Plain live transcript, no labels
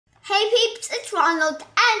Hey peeps, it's Ronald,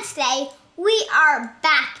 and today we are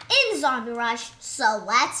back in Zombie Rush, so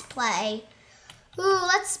let's play. Ooh,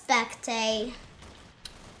 let's spectate.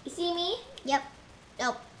 You see me? Yep.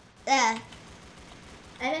 Nope. I'm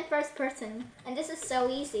in first person, and this is so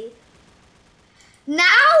easy. Now,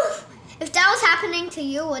 if that was happening to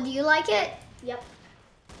you, would you like it? Yep.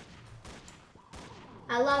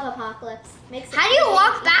 I love Apocalypse. How do you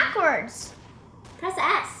walk backwards? Press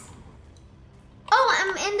S. Oh, I'm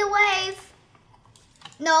in the wave.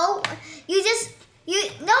 No,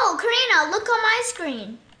 no, Karina, look on my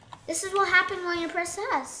screen. This is what happened when you press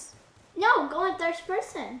S. No, go in third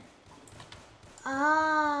person.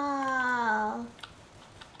 Oh.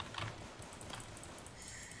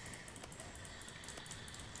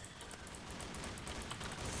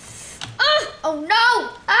 Oh no!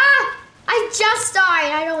 Ah! I just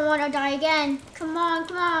died. I don't want to die again. Come on,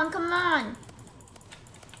 come on, come on.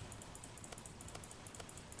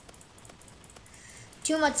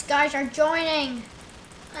 Too much guys are joining.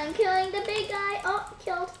 I'm killing the big guy. Oh,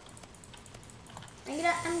 killed.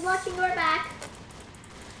 I'm watching your back.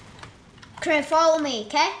 Can follow me,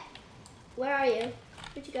 okay? Where are you?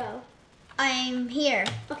 Where'd you go? I'm here.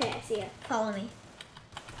 Okay, I see you. Follow me.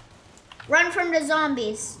 Run from the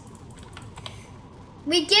zombies.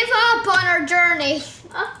 We give up on our journey.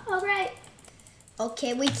 Oh, all right.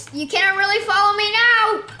 Okay, you can't really follow me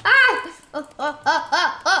now. Ah! Help! Ah!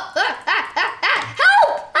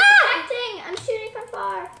 I'm shooting from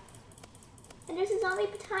far. And there's a zombie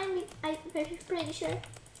behind me. I'm pretty sure.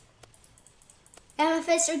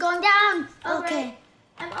 Amethysts are going down. All okay. Right.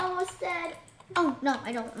 I'm almost dead. Oh no,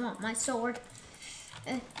 I don't want my sword.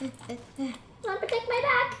 Come on, protect my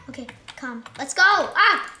back. Okay, come. Let's go.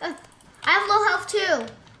 I have low health too.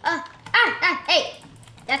 Hey.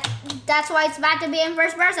 That's why it's bad to be in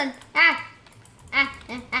first person.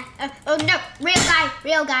 Oh no,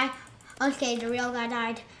 real guy. Okay, the real guy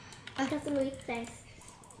died. That's a weak face.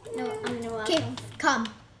 No, I'm gonna Okay, welcome. come.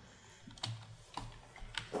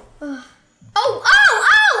 Oh, Oh,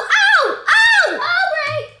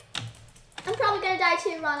 great! I'm probably gonna die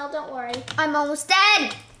too, Ronald, don't worry. I'm almost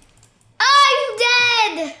dead. I'm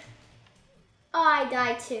dead. Oh, I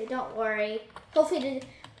died too, don't worry. Hopefully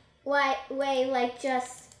the way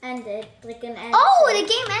just ended, like an end. Oh, the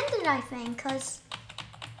game ended, I think, because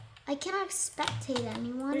I cannot spectate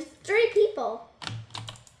anyone. There's 3 people.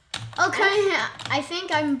 Okay, I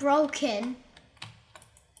think I'm broken.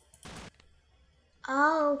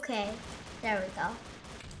 Oh, okay. There we go.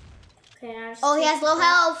 Okay, now Oh, he has low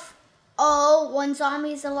health. Oh, one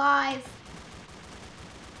zombie's alive.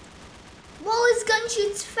 Whoa, his gun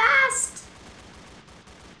shoots fast.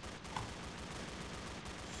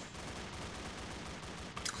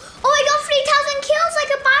 Oh, I got 3,000 kills. I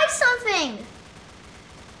could buy something.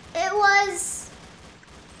 It was...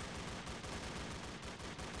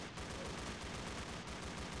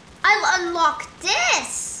 I'll unlock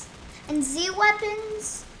this. And Z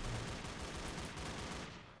weapons.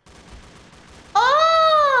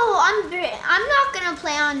 Oh, I'm not gonna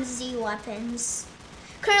play on Z weapons.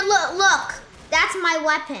 Look, that's my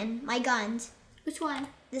weapon, my gun. Which one?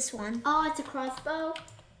 This one. Oh, it's a crossbow.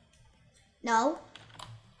 No,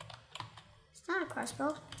 it's not a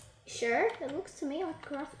crossbow. Sure, it looks to me like a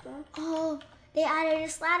crossbow. Oh, they added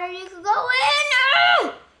this ladder. You could go in.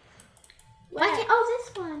 Oh! Oh,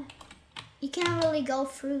 this one. You can't really go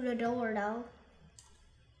through the door though.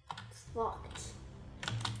 It's locked.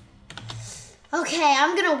 Okay,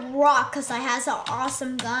 I'm gonna rock because I has an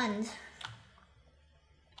awesome gun.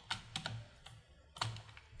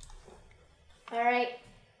 All right.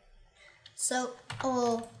 So,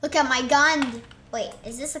 oh, look at my gun. Wait,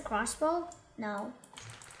 is this a crossbow? No.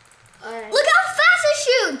 All right. Look how fast it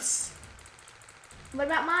shoots. What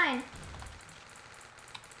about mine?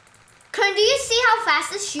 Kern, do you see how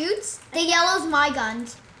fast it shoots? The yellow's my gun.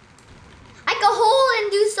 I can hold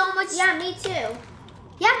and do so much. Yeah, me too.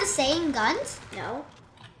 You have the same guns? No.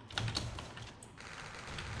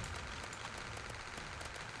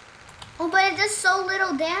 Oh, but it does so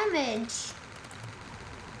little damage.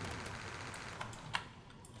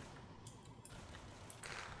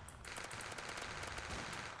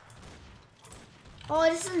 Oh,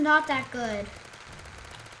 this is not that good.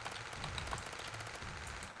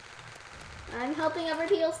 I'm helping other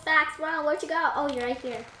people's backs. Ronald, where'd you go? Oh, you're right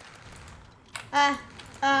here. I'm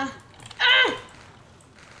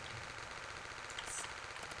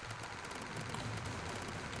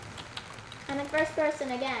in first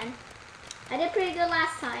person again. I did pretty good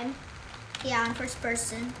last time. Yeah, I'm first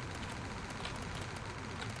person.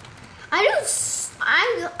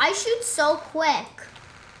 I shoot so quick.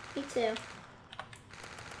 Me too.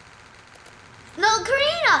 No,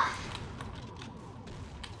 Karina,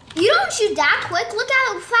 You don't shoot that quick. Look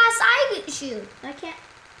how fast I shoot. I can't.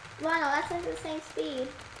 Ronald, that's not the same speed.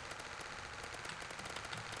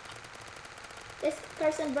 This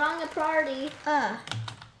person brought a party.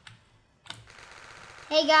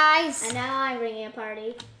 Hey guys. And now I'm bringing a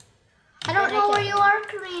party. I don't know where you are,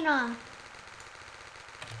 Karina.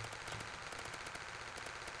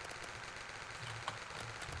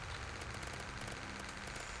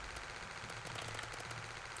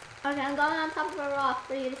 Okay, I'm going on top of a rock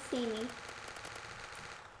for you to see me.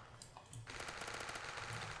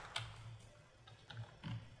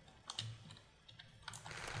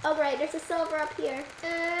 Oh great, there's a silver up here.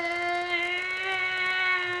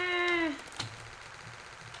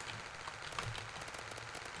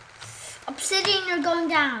 Obsidian, you're going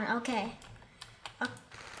down. Okay.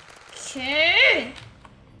 Okay.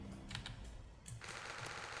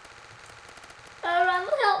 Oh,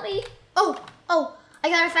 Ronald, help me. Oh, I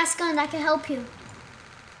got a fast gun that can help you.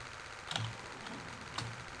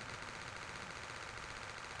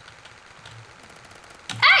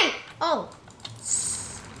 Hey! Oh.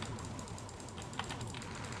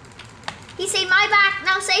 He saved my back,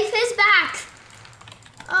 now save his back.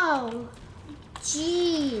 Oh,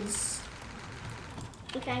 jeez.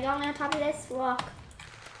 Okay, I'm going on top of this rock.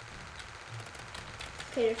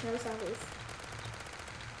 Okay, there's no zombies.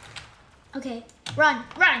 Okay, run,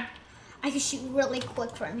 run. I can shoot really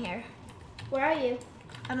quick from here. Where are you?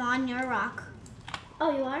 I'm on your rock.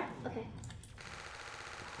 Oh, you are? Okay.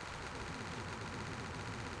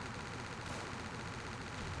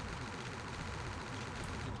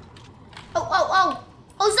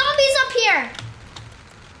 Oh, zombies up here.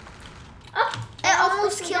 Oh, It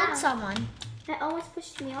almost killed someone. That almost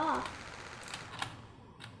pushed me off.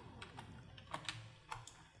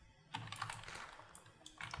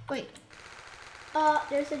 Wait.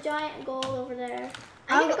 There's a giant goal over there.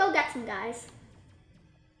 I'm gonna go get some guys.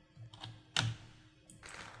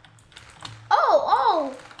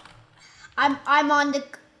 Oh.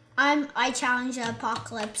 I challenge the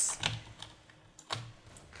apocalypse.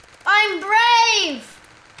 I'm brave.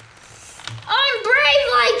 I'm brave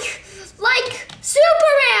like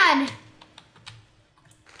Superman.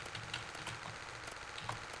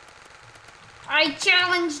 I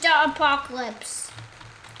challenge the apocalypse.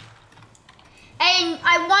 And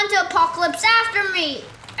I want the apocalypse after me.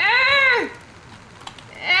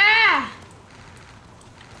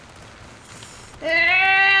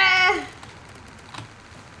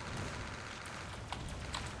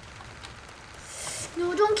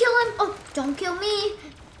 No, don't kill him. Oh, don't kill me.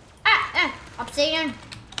 Obsidian.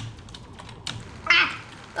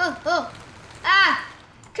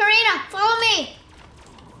 Karina, follow me.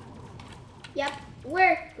 Yep,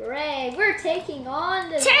 we're great. We're taking on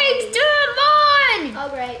the Take them on. Oh,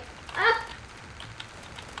 great.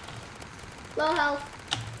 Low health.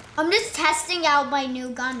 I'm just testing out my new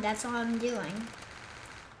gun. That's all I'm doing.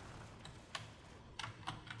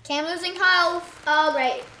 Okay, I'm losing health. Oh,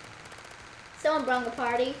 great. Someone brought a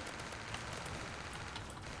party.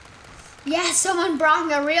 Yeah, someone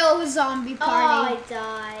brought a real zombie party. Oh, I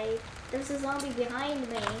died. There's a zombie behind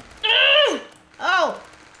me.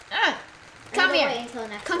 Come here. Wait until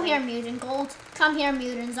next Come one. here, mutant gold. Come here,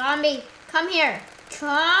 mutant zombie. Come here.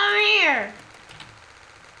 Come here.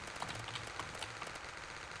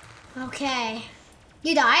 Okay.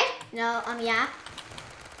 You died? No, yeah.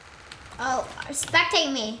 Oh,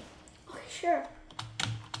 spectate me. Okay, sure.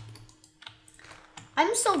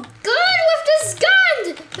 I'm so good with this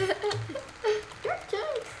gun! You're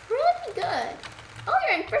doing pretty good. Oh,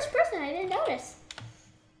 you're in first person. I didn't notice.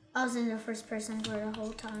 I was in the first person for the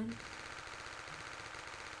whole time.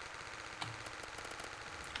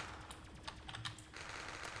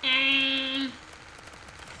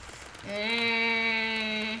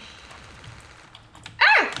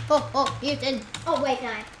 Oh, mutant. Oh, wave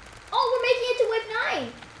 9. Oh, we're making it to wave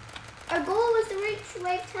 9. Our goal was to reach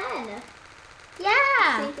wave 10. Yeah.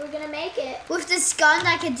 I think we're gonna make it. With this gun,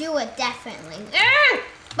 I could do it, definitely.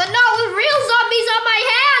 But not with real zombies on my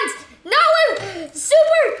hands! Not with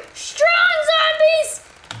super strong zombies!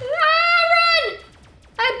 Run!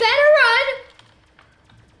 I better run!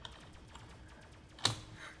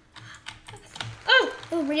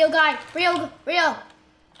 Oh, real guy. Real.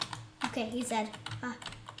 Okay, he's dead.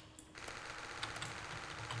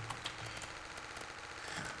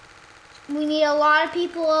 We need a lot of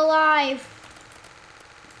people alive.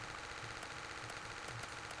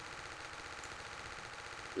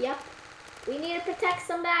 Yep. We need to protect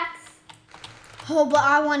some backs. Oh, but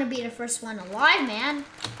I want to be the first one alive, man.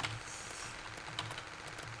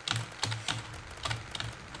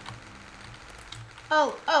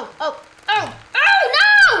 Oh, no! No!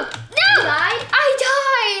 You died? I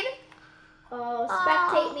died!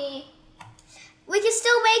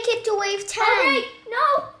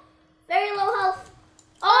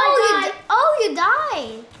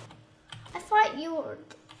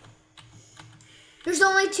 There's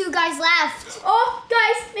only 2 guys left. Oh,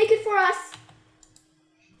 guys, make it for us.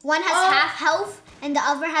 One has half health and the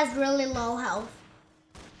other has really low health.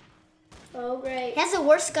 Oh, great. He has the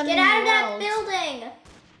worst gun in the world. Get out of that building.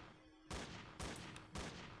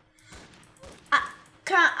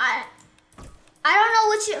 I don't know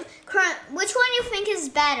which one you think is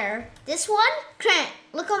better. This one?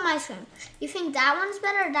 Look on my screen. You think that one's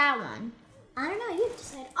better or that one? I don't know. You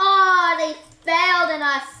decide. Oh, they failed in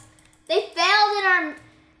us. They failed in our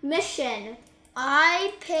mission.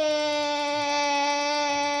 I pick.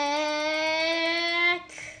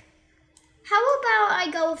 How about I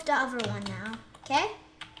go with the other one now? Okay?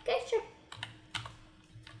 Okay, sure.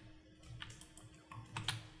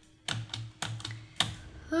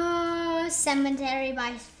 Cemetery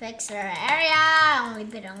by Fixer area. Only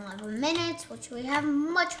been 11 minutes, which we have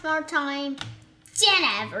much more time than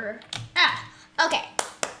ever. Okay.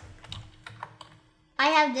 I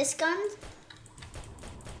have this gun.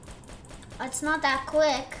 It's not that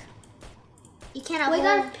quick. You can't avoid. We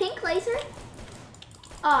got a pink laser?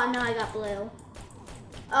 Oh, no, I got blue.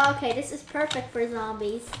 Okay, this is perfect for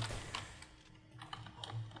zombies.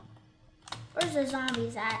 Where's the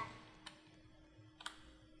zombies at?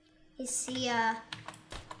 You see,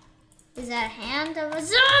 is that a hand of a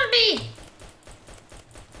zombie?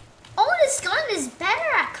 Oh, this gun is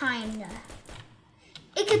better at kinda.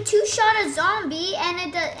 It could 2-shot a zombie and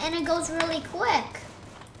it goes really quick.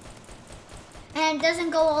 And it doesn't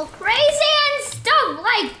go all crazy and stuff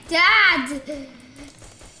like that.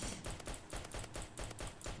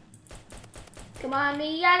 Come on,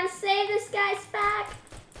 me, you gotta save this guy's back.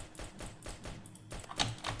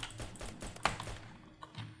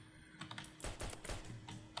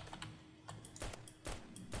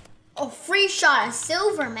 Oh, free shot of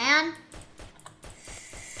silver, man.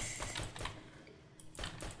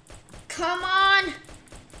 Come on.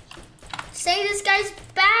 Save this guy's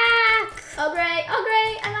back. Oh, great. Oh,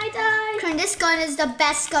 great. I might die. This gun is the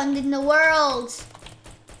best gun in the world.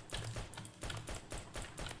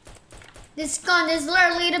 This gun is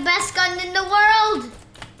literally the best gun in the world.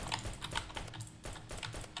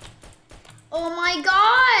 Oh my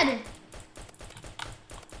God.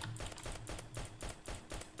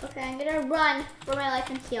 Okay, I'm gonna run for my life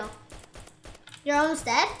and heal. You're almost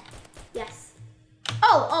dead? Yes.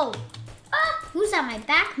 Oh. Who's at my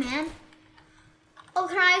back, man? Oh,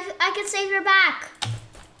 I can save your back.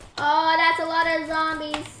 Oh, that's a lot of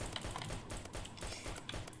zombies.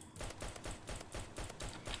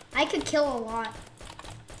 I could kill a lot.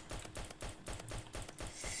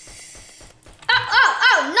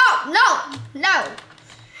 No.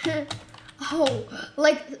 Oh,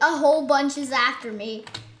 like a whole bunch is after me.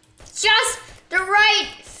 Just the right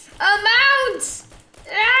amount.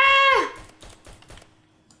 Ah!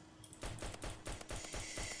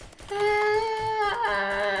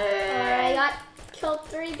 Alright, I got killed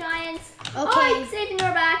 3 giants. Okay. Oh, I'm saving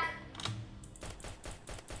your back.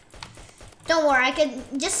 Don't worry, I can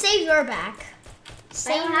just save your back.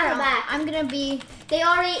 I don't have a back. I'm gonna be. They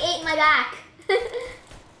already ate my back.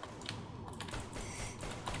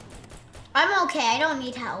 I'm okay. I don't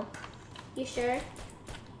need help. You sure?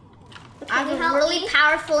 I'm really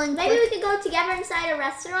powerful and maybe we could go together inside a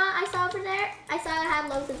restaurant I saw over there. I saw it had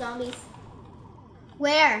loads of zombies.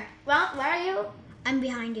 Where? Well, where are you? I'm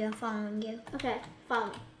behind you. I'm following you. Okay, follow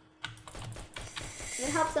me. I'm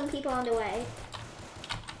gonna help some people on the way.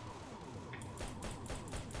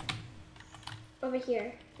 Over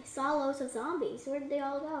here. I saw loads of zombies. Where did they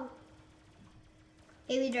all go?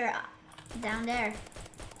 Maybe they're down there.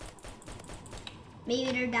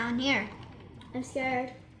 Maybe they're down here. I'm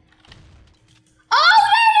scared. Oh,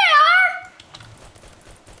 there they are!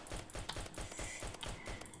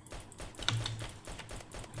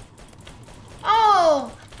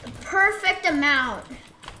 Oh, the perfect amount.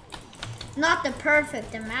 Not the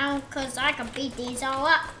perfect amount, because I can beat these all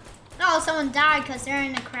up. Oh, someone died because they're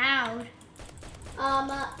in the crowd.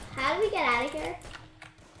 How do we get out of here?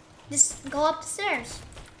 Just go up the stairs.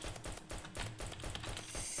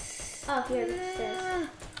 Oh, here the stairs.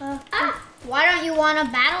 Why don't you want to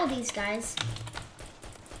battle these guys?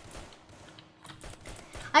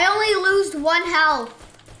 I only lose 1 health.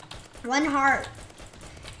 1 heart.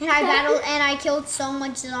 And I battled and I killed so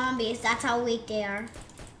much zombies. That's how weak they are.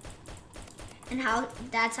 And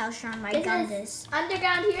that's how strong my gun is.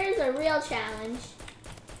 Underground here is a real challenge.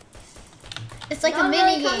 It's like no a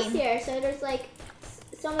mini really game. Here, so there's like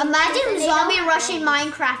so many imagine zombie rushing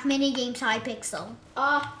Minecraft mini games Hypixel.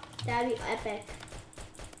 Oh, that'd be epic.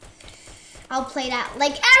 I'll play that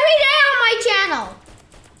like every day on my channel.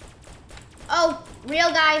 Oh,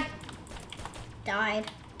 real guy died.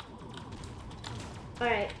 All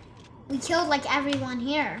right, We killed like everyone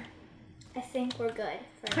here. I think we're good.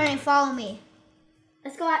 Hurry, follow me.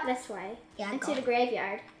 Let's go out this way. Yeah, into go. the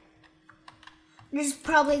graveyard. There's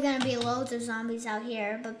probably gonna be loads of zombies out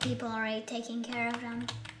here, but people are already taking care of them.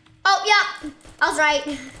 Oh, yeah, I was right.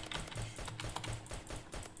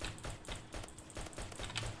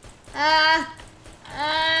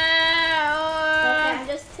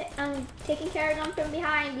 Okay, I'm taking care of them from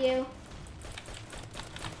behind you.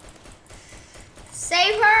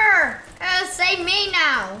 Save her! Save me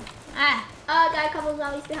now. Oh, I got a couple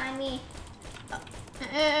zombies behind me. Oh,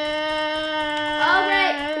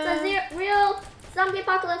 great. It's a real zombie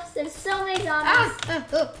apocalypse. There's so many zombies.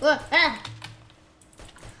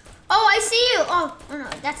 Oh, I see you. Oh, no,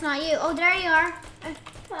 that's not you. Oh, there you are.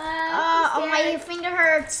 Oh, my finger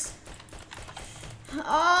hurts.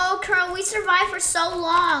 Oh, Carl, we survived for so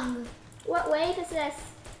long. What wave is this?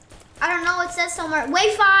 I don't know. It says somewhere.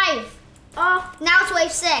 Wave 5. Oh, now it's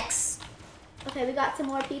wave 6. Okay, we got some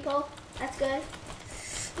more people. That's good.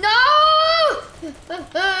 No!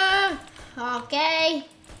 Okay.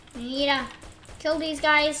 We need to kill these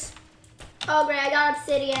guys. Oh, great. I got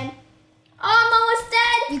obsidian. Oh, I'm almost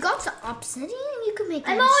dead. You got some obsidian? You can make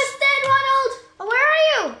I'm almost dead, Ronald. Oh, where are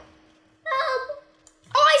you? Help.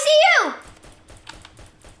 Oh, I see you.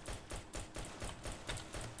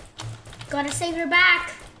 Gotta save her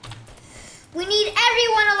back. We need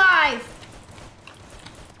everyone alive.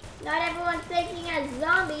 Not everyone's thinking as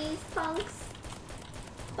zombies, punks.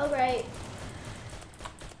 Oh, great.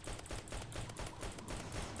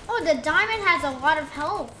 Oh, the diamond has a lot of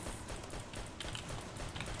health.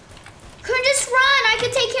 Just run. I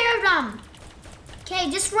can take care of them. Okay,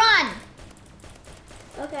 just run.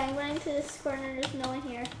 Okay, I'm running to this corner. There's no one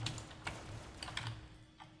here.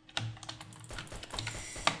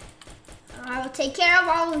 I will take care of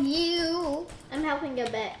all of you. I'm helping a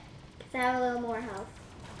bit because I have a little more health.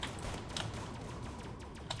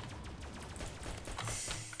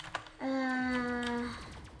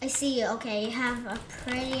 I see you. Okay, you have a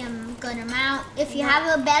pretty good amount. If you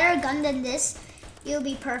have a better gun than this, you'll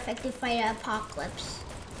be perfect to fight an apocalypse.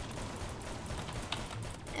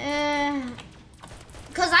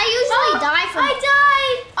 Because I usually die from... I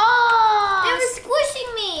died! Oh! They were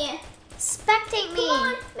squishing me! Spectate me! Come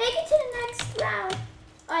on, make it to the next round.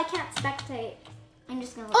 Oh, I can't spectate. I'm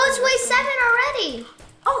just gonna... Oh, it's wave 7 already!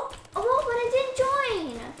 Oh, but I didn't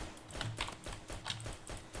join!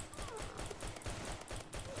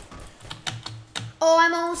 Oh,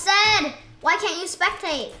 I'm almost dead! Why can't you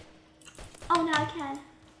spectate? Oh, now I can.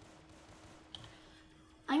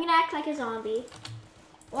 I'm gonna act like a zombie.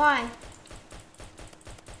 Why?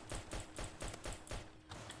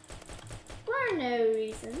 For no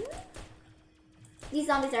reason. These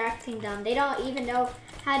zombies are acting dumb. They don't even know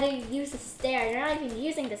how to use the stairs. They're not even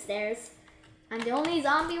using the stairs. I'm the only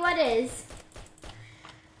zombie what is.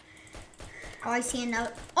 Oh, I see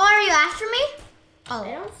another. Oh, are you after me? Oh.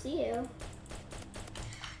 I don't see you.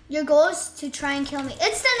 Your goal is to try and kill me.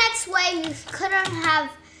 It's the next wave. You couldn't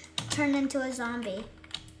have turned into a zombie.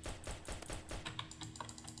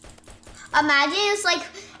 Imagine it's like...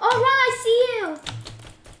 Oh, Ron, I see you.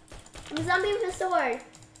 I'm a zombie with a sword.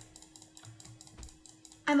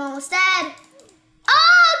 I'm almost dead.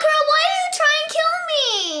 Oh, girl, why did you try and kill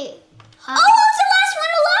me? Oh, I was the last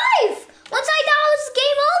one alive. Once I died, it was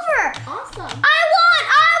game over. Awesome. I won.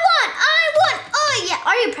 Oh, yeah.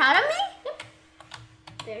 Are you proud of me? Yep.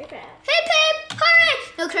 Very proud. Hip, hip, hooray.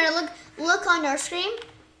 No, Karen, look on your screen.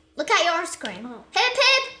 Look at your screen. Oh. Hip,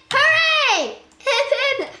 hip, hooray. Hip,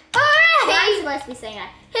 hip, hooray. I'm supposed to be saying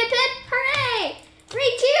that. Hip, hip, hooray.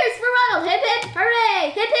 3 cheers for Ronald. Hip, hip,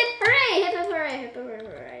 hooray. Hip, hip, hooray. Hip, hip, hooray. Hip, hip,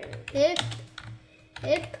 hooray. Hip,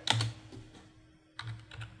 hip,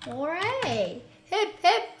 hooray. Hip,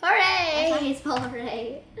 hip, hooray. That's how you spell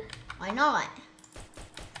hooray. Why not?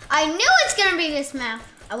 I knew it's gonna be this map.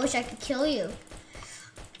 I wish I could kill you.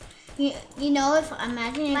 You know,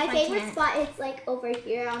 imagine if My I favorite can't. spot is like over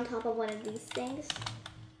here on top of one of these things.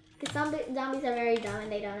 Because some zombies are very dumb and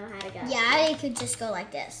they don't know how to go. Yeah, they could just go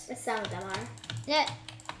like this. But some of them are. Yeah.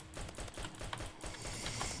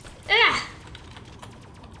 Ugh.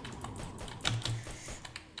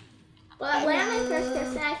 But when I'm in first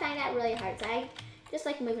person, I find that really hard. So I just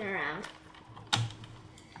like moving around.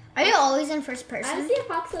 Are you always in first I person? see a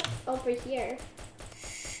apocalypse over here.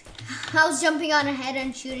 I was jumping on ahead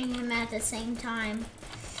and shooting him at the same time.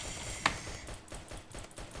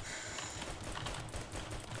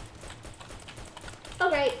 Oh,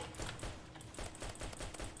 great.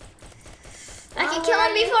 I can kill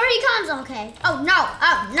him before he comes. Okay. Oh no!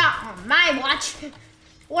 Oh no! On my watch.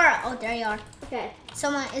 Where? Oh, there you are. Okay.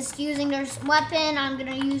 Someone is using their weapon. I'm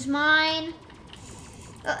gonna use mine.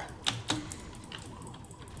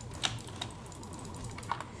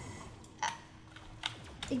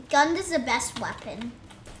 The gun is the best weapon.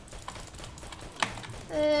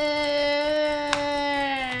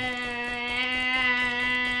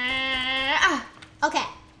 Okay.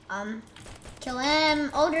 Kill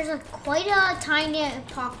him. Oh, there's quite a tiny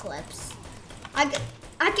apocalypse. I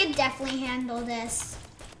could definitely handle this.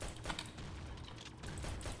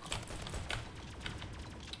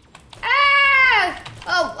 Ah!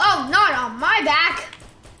 Oh, not on my back.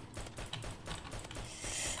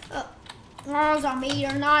 Oh, zombie,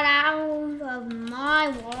 you're not out of my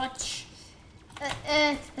watch.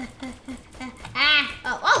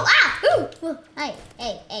 Ooh. Hey.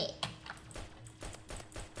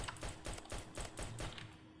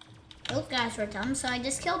 Those guys were dumb, so I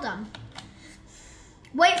just killed them.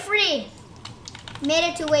 Wait free. Made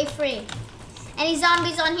it to wait free. Any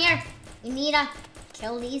zombies on here? We need to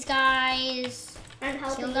kill these guys. I'm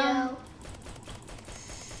helping Kill them. you.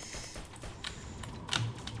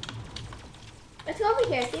 Let's go over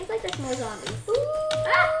here. Seems like there's more zombies. Ooh.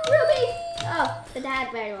 Ah, Ruby! Oh, but that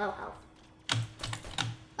had very low health.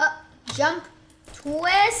 Jump.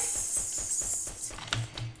 Twist.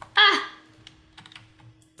 Ah!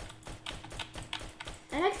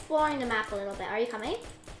 I'm exploring the map a little bit. Are you coming?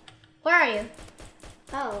 Where are you?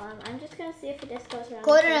 Oh, I'm just gonna see if this goes around.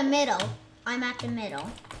 Go to the middle. I'm at the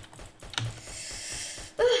middle.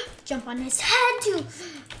 Jump on his head too.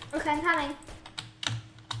 Okay, I'm coming.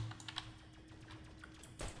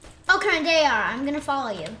 Okay, there you are. I'm gonna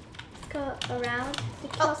follow you. Go around to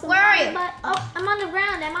kill some where are you? But, I'm on the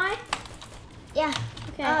ground, am I? Yeah.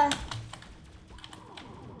 Okay.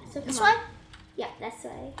 So This come on. way? Yeah, that's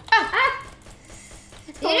way. Ah!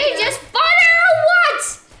 Let's Did go he over just butter or what?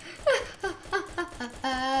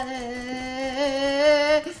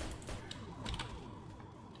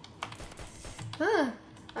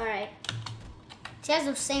 Alright. She has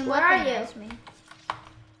the same Where weapon are you? as me.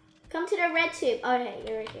 Come to the red tube. Okay,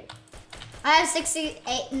 you're right here. I have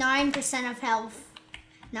 9% of health.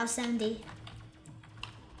 Now 70.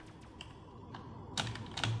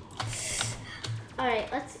 Alright,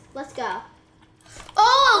 let's go.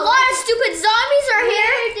 Oh, a lot of stupid zombies are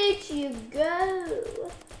here. Where did you go?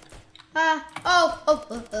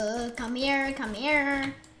 Come here.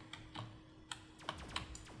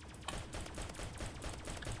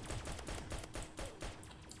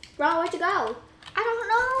 Ron, where'd you go? I don't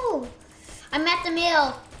know. I'm at the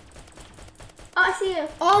middle. Oh, I see you.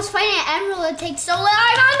 Oh, I was fighting an emerald. It takes so long.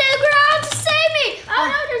 I'm on the ground to save me. Oh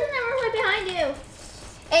no, there's an emerald right behind you.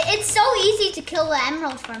 It's so easy to kill the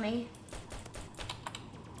emerald for me.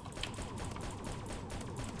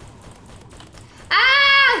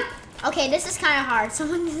 Ah! Okay, this is kind of hard.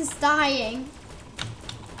 Someone is dying.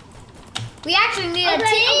 We actually need a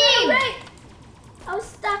team. Right. I was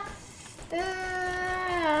stuck.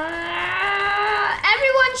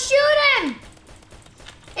 Everyone shoot him!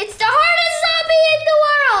 It's the hardest zombie in the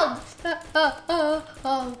world!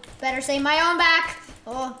 Oh, better save my own back.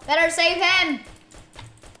 Oh, better save him.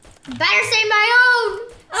 Better save my own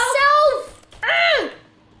self.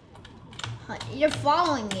 You're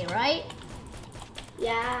following me, right?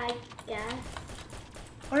 Yeah, I guess.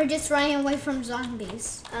 Or just running away from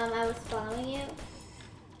zombies? I was following you.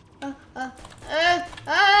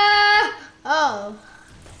 Oh.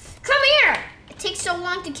 Come here! It takes so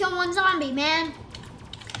long to kill one zombie, man.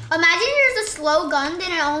 Imagine there's a slow gun,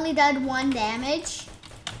 then it only did 1 damage.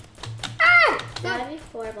 Ah! That'd be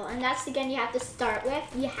horrible. And that's the gun you have to start with.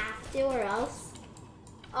 You have to, or else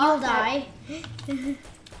You'll die.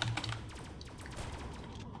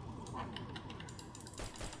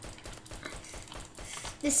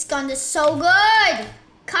 This gun is so good.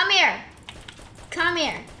 Come here. Come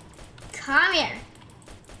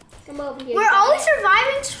over here. We're always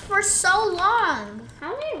surviving for so long.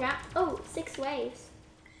 How many rounds? Oh, 6 waves.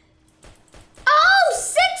 Oh,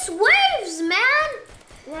 6 waves, man.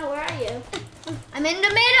 Well, where are you? I'm in the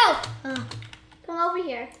middle. Come over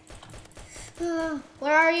here.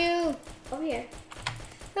 Where are you? Over here.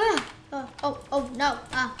 Oh, no.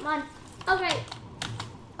 Come on. Oh, right.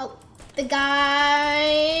 Oh, the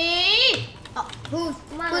guy. Oh,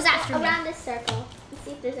 who's after me? Around this circle. Let's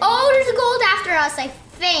see if there's There's a gold after us, I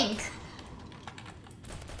think.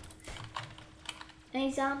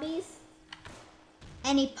 Any zombies?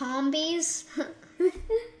 Any pombies?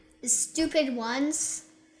 The stupid ones.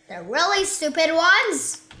 The really stupid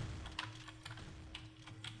ones.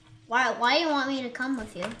 Why do you want me to come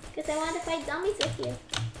with you? Because I want to fight zombies with you.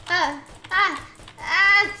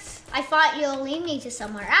 I thought you'll lead me to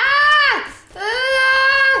somewhere.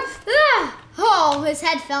 Oh, his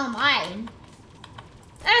head fell on mine.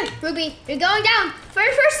 Ruby, you're going down for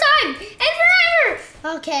the first time in forever.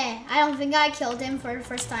 Okay, I don't think I killed him for the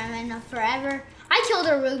first time in forever. I killed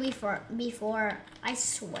a ruby before, I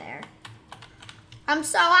swear. I'm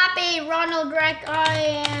so happy, Ronald Wreck.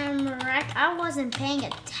 I am wreck. I wasn't paying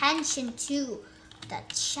attention to the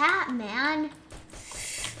chat, man.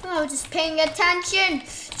 I was just paying attention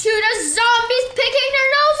to the zombies picking their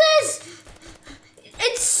noses.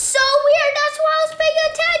 It's so weird. That's why I was paying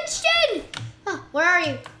attention. Oh, where are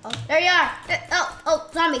you? Oh, there you are. Oh,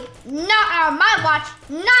 zombie. Not on my watch.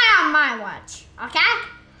 Not on my watch. Okay?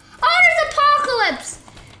 Oh, there's apocalypse.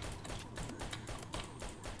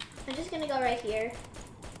 I'm just gonna go right here.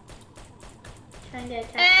 Trying to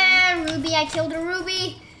attack them. Ruby, I killed a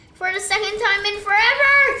ruby for the second time in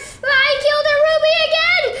forever. I killed a ruby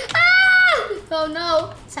again. Ah! Oh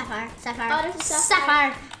no. Sapphire. Oh, there's a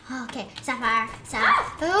sapphire. Okay, sapphire.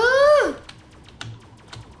 Ah!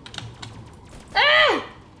 Ah!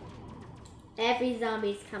 Every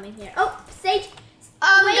zombie's coming here. Oh, Sage.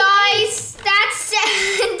 Guys, that's the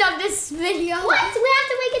end of this video. What? We have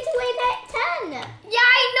to make it to wave 10. Yeah,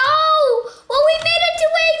 I know. Well, we made it to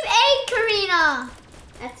wave 8, Karina.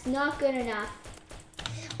 That's not good enough.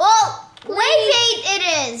 Well, Please. wave 8 it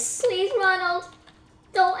is. Please, Ronald,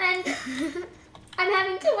 don't end. I'm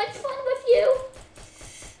having too much fun with you.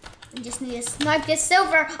 We just need to snipe this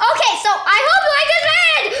silver. Okay, so I hope you like this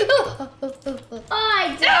vid.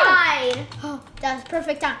 I died. Oh, that was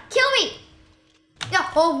perfect time. Kill me. No,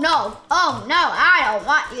 oh no, I don't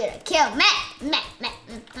want you to kill me. That's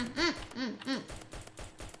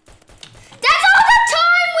all the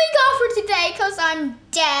time we got for today because I'm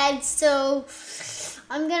dead. So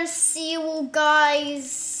I'm gonna see you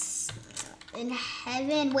guys in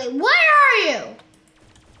heaven. Wait, where are you?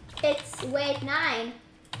 It's wave 9.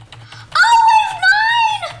 Oh, wave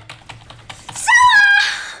 9! So,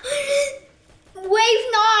 wave 9,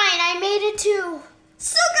 I made it too.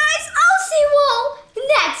 So guys, I'll see you all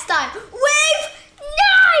next time. Wave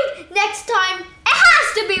 9! Next time, it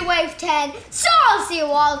has to be wave 10. So I'll see you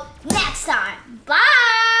all next time.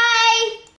 Bye!